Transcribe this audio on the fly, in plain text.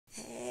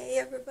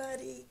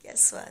everybody,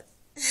 guess what?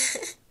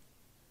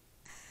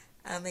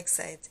 I'm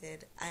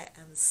excited. I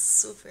am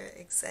super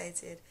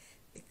excited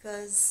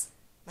because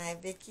my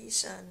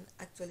vacation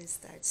actually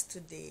starts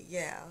today.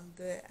 Yeah,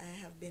 although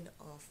I have been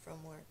off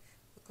from work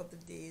a couple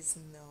of days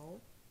now.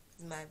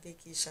 My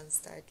vacation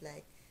started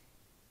like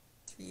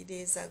 3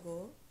 days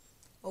ago.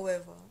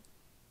 However,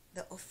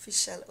 the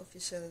official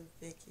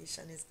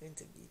vacation is going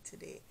to be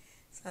today.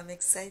 So I'm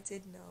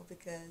excited now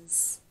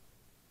because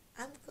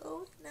I'm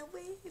going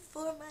away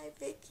for my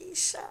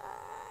vacation.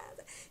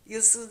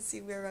 You'll soon see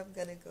where I'm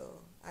gonna go.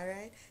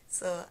 Alright?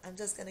 So I'm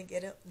just gonna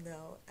get up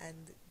now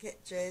and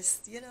get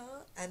dressed,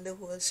 and the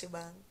whole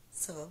shebang.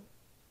 So,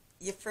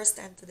 your first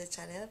time to the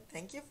channel,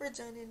 thank you for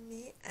joining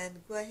me,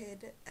 and go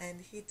ahead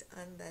and hit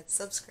on that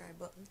subscribe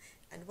button.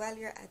 And while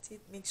you're at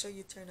it, make sure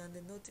you turn on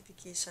the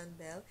notification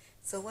bell,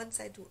 so once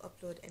I do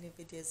upload any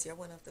videos, you're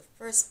one of the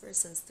first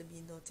persons to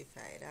be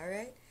notified.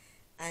 Alright?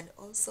 And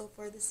also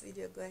for this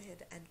video, go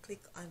ahead and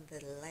click on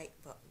the like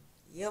button.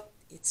 Yep,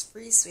 it's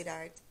free,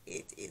 sweetheart.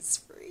 It is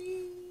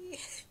free.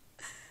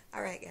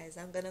 Alright guys,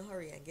 I'm gonna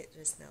hurry and get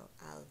dressed now.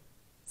 I'll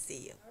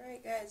see you.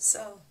 Alright guys,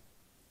 so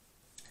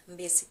I'm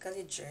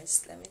basically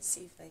dressed. Let me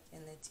see if I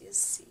can let you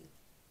see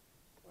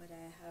what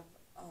I have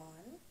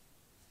on.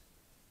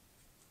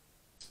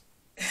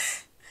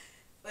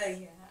 But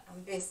yeah,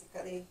 I'm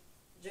basically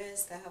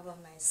dressed. I have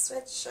on my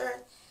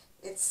sweatshirt.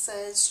 It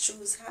says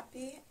choose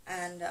happy,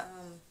 and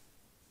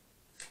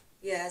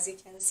yeah, as you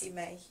can see,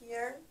 my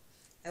hair,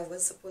 I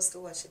was supposed to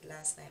wash it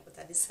last night, but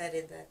I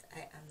decided that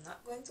I am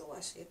not going to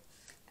wash it.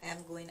 I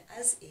am going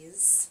as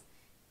is,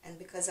 and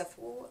because of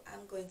who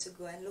I'm going to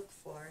go and look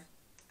for,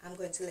 I'm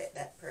going to let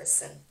that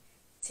person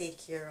take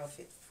care of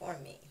it for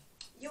me.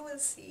 You will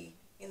see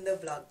in the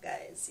vlog,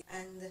 guys.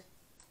 And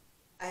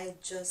I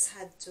just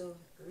had to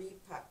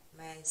repack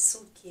my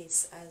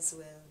suitcase as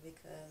well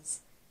because,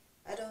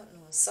 I don't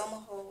know,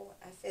 somehow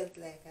I felt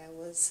like I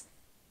was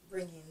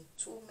bringing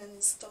too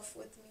many stuff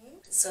with me.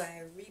 So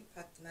I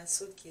repacked my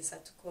suitcase. I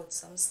took out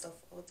some stuff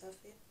out of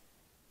it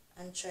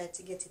and tried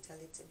to get it a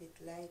little bit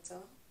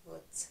lighter.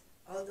 But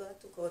although I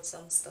took out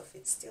some stuff,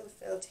 it still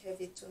felt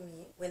heavy to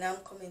me. When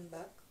I'm coming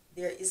back,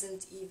 there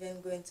isn't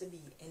even going to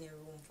be any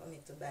room for me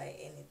to buy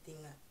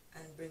anything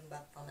and bring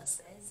back for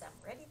myself.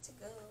 I'm ready to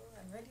go.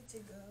 I'm ready to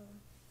go.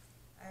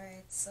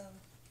 Alright, so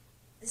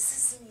this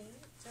is me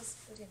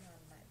just putting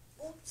on my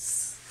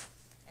boots.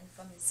 And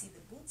from you see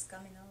the boots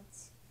coming out,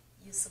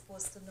 you're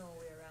supposed to know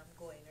where I'm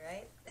going,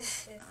 right?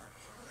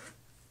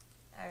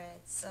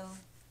 Alright, so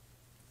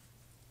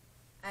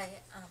I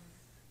am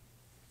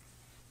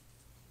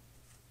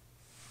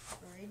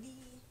ready.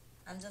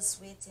 I'm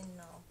just waiting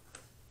now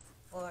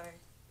for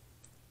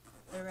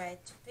the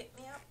ride to pick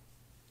me up,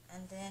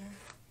 and then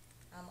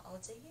I'm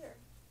out of here.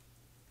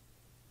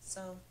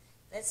 So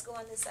let's go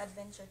on this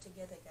adventure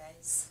together,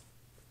 guys.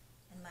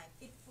 And my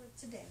fit for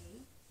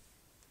today.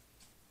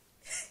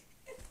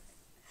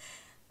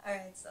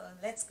 Alright, so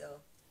let's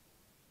go.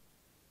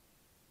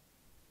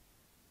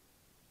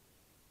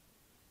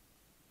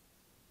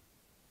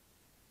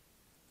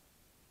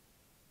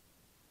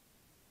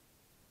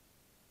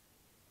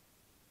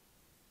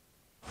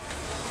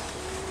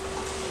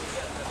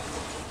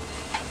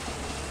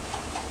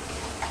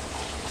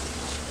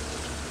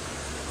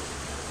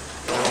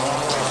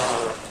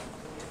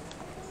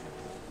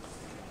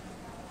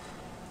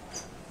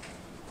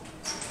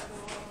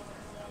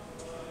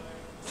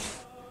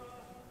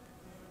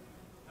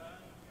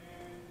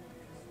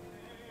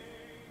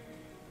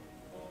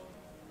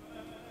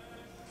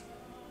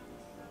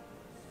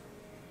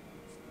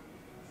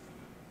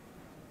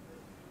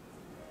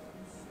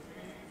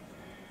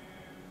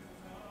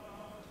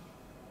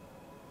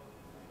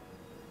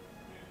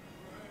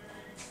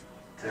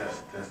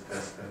 Test.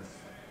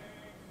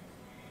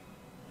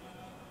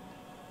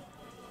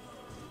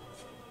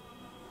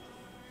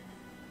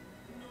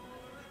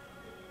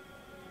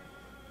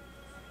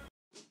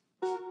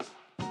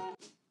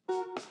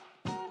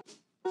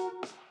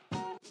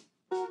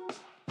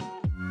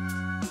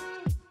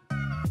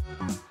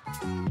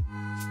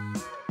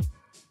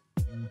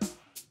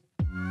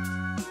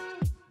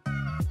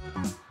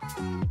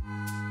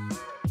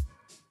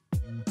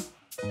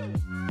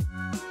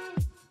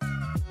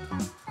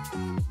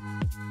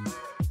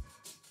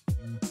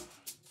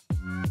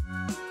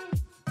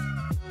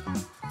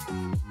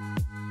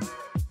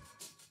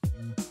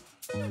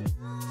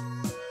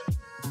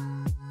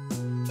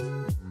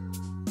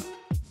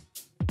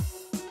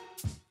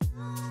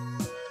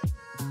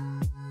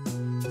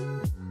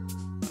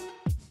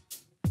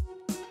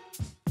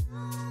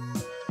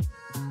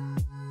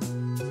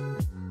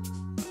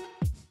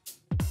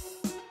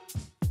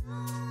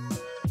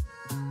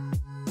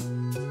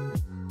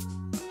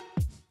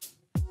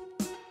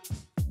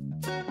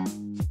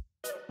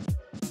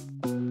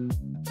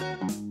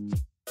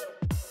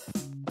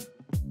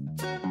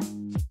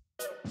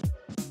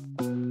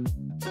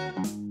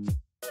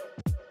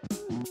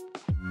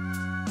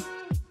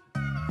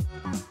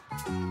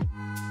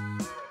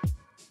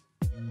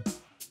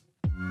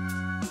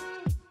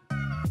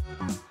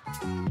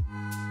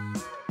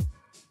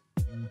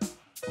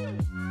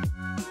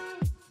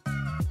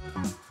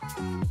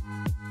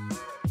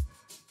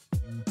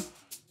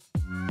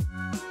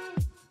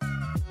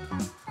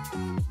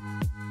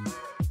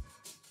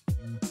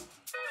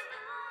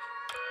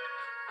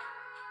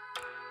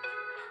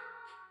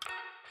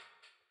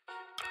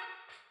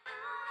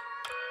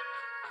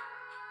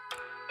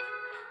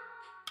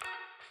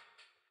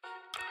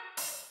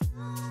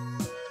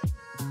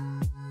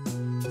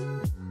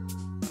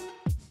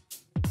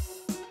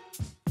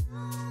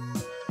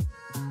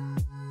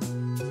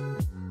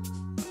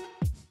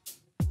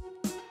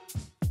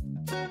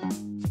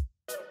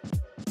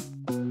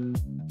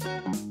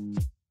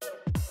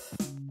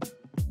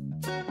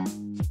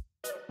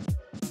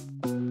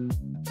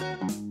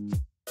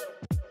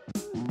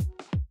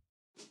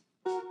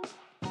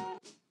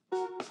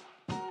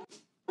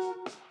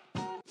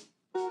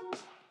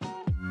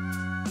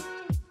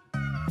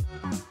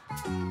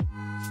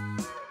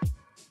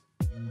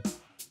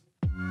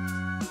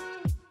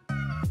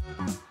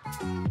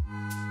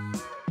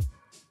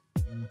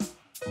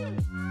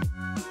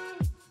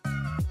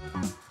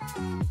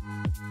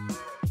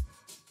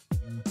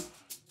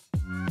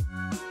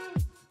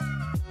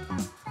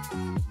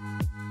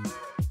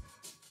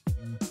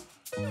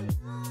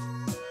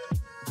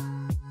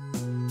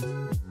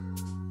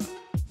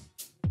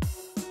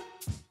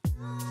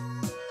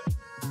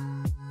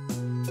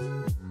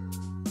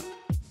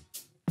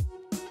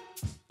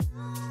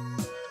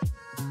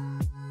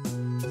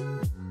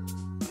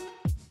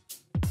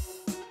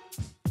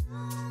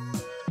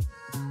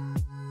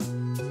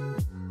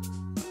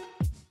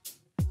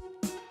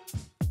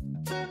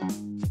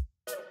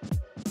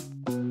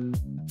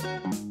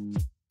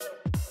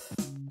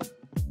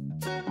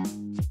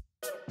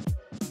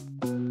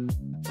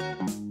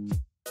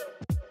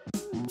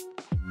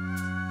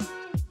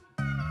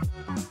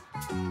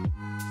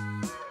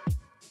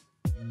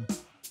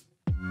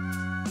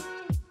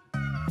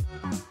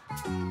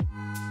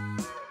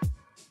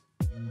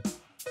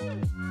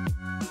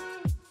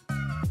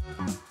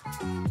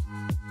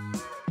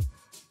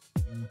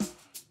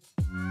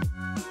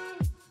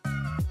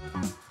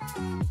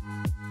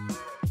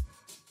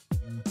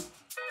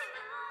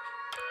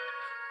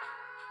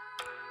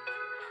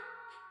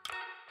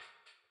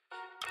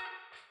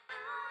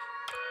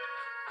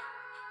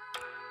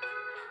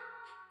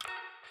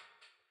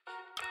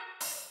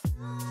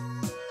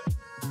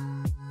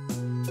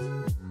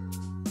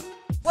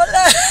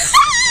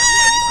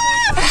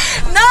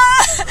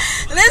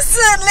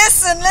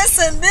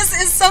 listen. This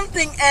is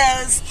something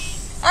else.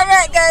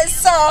 Alright guys,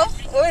 so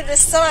with the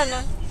sun,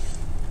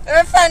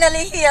 we're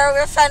finally here.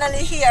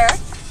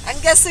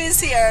 And guess who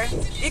is here?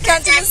 You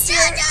can't even see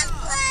her.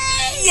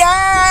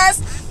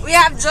 Yes! We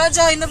have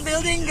Jojo in the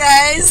building,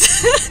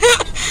 guys.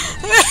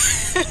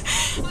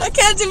 I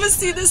can't even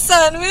see the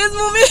sun. Where's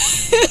moving?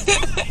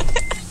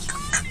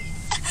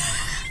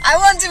 I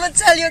won't even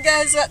tell you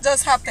guys what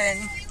just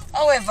happened.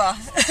 However,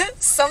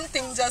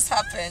 something just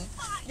happened.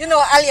 You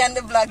know, Ali and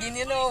the vlogging,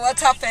 you know what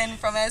happened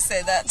from I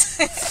said that.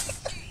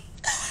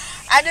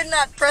 I did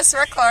not press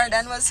record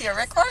and was here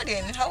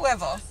recording.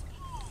 However,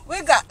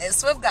 we've got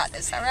this,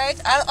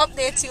 alright? I'll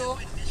update you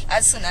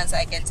as soon as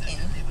I get in.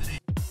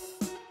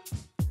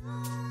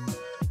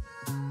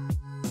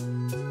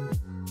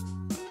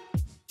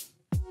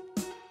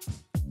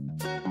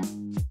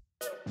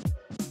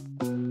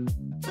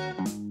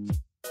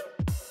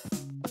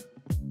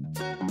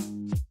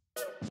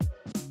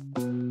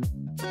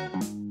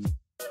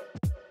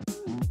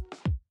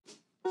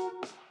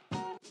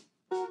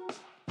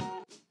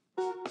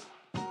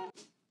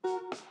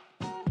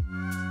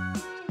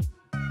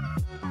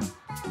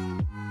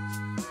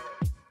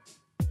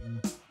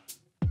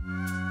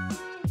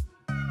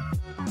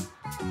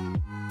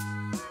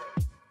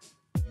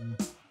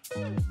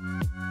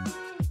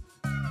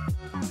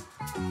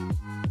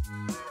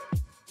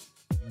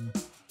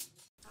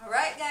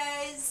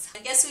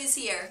 Guess who is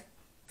here?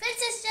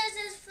 Princess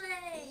Jojo's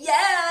Place.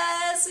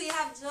 Yes, we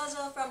have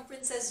Jojo from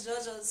Princess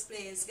Jojo's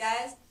Place.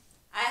 Guys,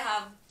 I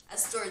have a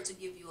story to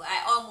give you.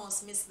 I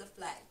almost missed the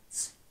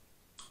flight.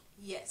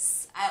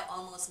 Yes, I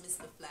almost missed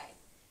the flight.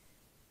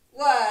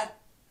 What?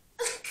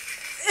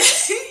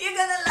 You're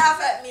gonna laugh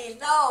at me.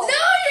 No. No,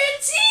 your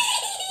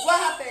teeth. What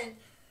happened?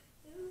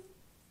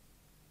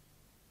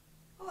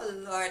 Oh,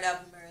 Lord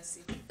have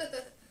mercy.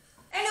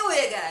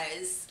 Anyway,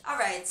 guys.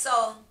 Alright,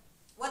 so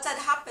what had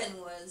happened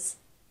was,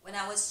 when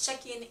I was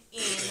checking in,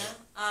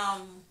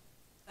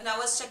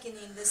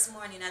 this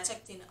morning, I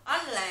checked in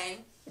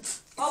online.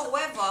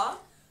 However,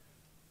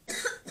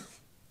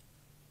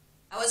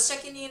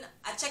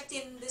 I checked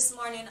in this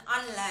morning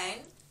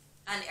online,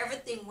 and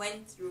everything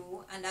went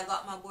through, and I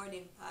got my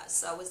boarding pass,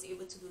 so I was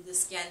able to do the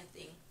scan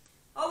thing.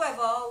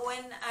 However,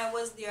 when I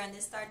was there and they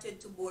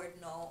started to board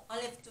now,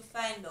 only to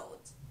find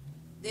out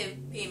the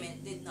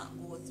payment did not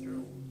go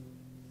through.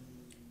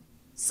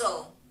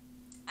 So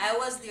I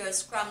was there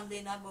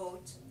scrambling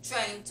about,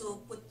 trying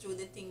to put through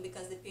the thing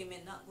because the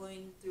payment not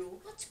going through.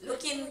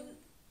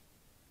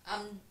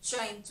 I'm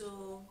trying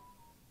to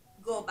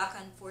go back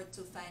and forth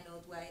to find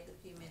out why the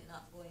payment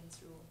not going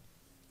through.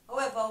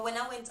 However, when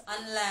I went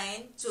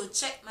online to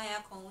check my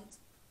account,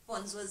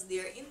 funds was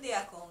there in the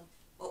account,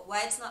 but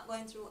why it's not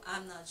going through,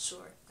 I'm not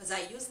sure. Because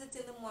I used it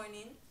in the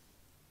morning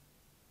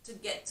to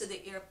get to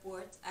the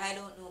airport. I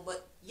don't know,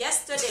 but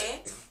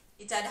yesterday,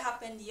 it had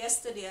happened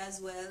yesterday as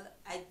well.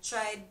 I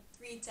tried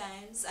 3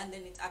 times and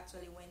then it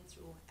actually went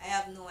through. I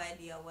have no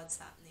idea what's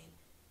happening.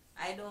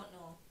 I don't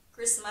know.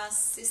 Christmas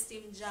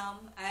system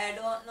jam. I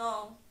don't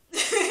know.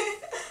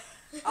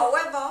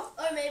 However,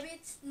 or maybe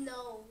it's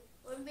no.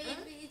 Or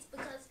maybe it's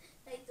because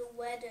like the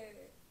weather.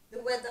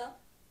 The weather.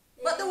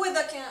 Maybe. But the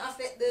weather can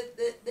affect the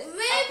maybe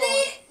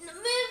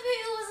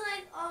it was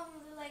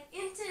like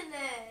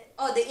internet.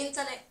 Oh, the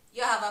internet.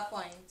 You have a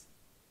point.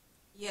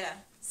 Yeah.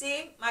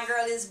 See, my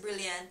girl is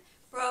brilliant.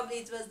 Probably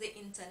it was the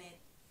internet.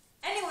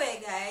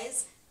 Anyway,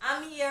 guys,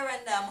 I'm here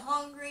and I'm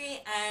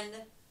hungry,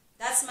 and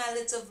that's my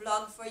little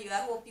vlog for you.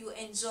 I hope you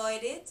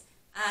enjoyed it,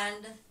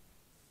 and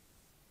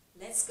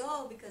let's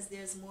go because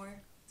there's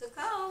more to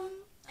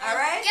come.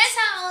 Alright? Guess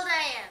how old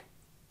I am?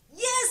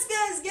 Yes,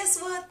 guys, guess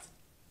what?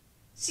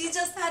 She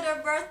just had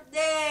her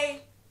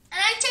birthday.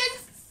 And I turned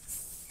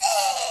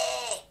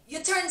 6.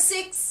 You turned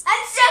 6?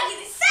 I'm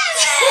joking,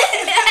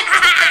 7!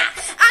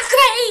 I'm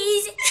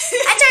crazy!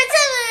 I turned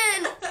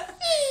 7!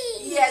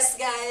 Yes,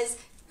 guys.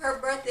 Her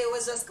birthday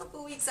was just a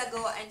couple weeks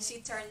ago and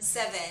she turned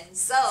 7.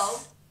 So,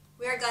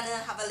 we're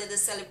gonna have a little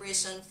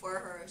celebration for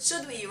her.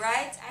 Should we,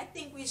 right? I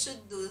think we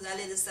should do a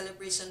little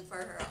celebration for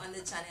her on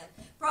the channel.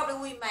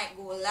 Probably we might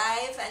go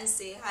live and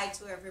say hi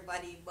to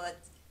everybody, but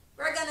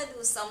we're gonna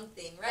do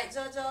something. Right,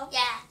 Jojo?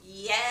 Yeah.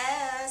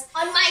 Yes.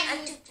 On my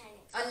YouTube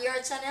channel. On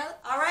your channel?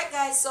 Alright,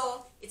 guys.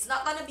 So, it's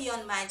not gonna be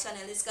on my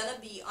channel. It's gonna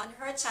be on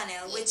her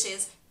channel, which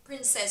is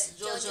Princess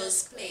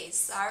Jojo's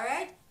Place.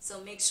 Alright? So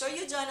make sure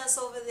you join us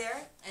over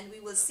there, and we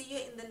will see you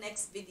in the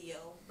next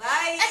video.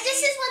 Bye! And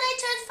this is when I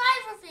turned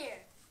 5 over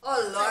here.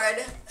 Oh Lord.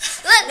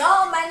 Look!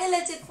 No, Manny,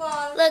 let it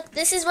fall. Look,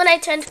 this is when I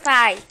turned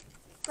 5.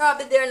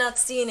 Probably they're not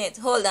seeing it.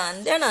 Hold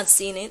on, they're not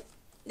seeing it.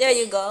 There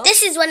you go.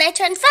 This is when I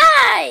turned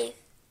 5.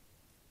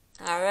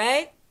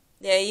 Alright,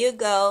 there you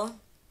go.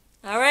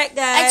 Alright,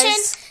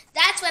 guys.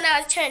 That's when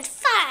I turned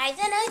 5.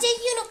 Then I was a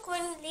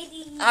unicorn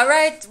lady.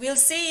 Alright, we'll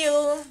see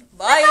you.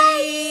 Bye.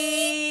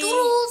 Bye.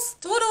 Toodles.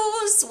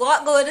 Toodles.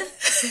 What good?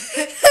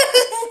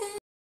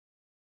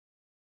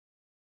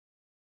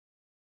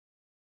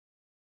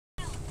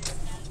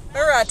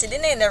 Alright,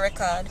 didn't end the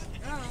record.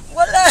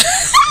 Well,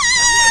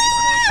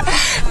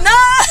 no,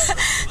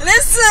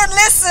 listen.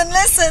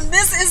 listen.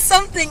 This is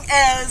something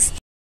else.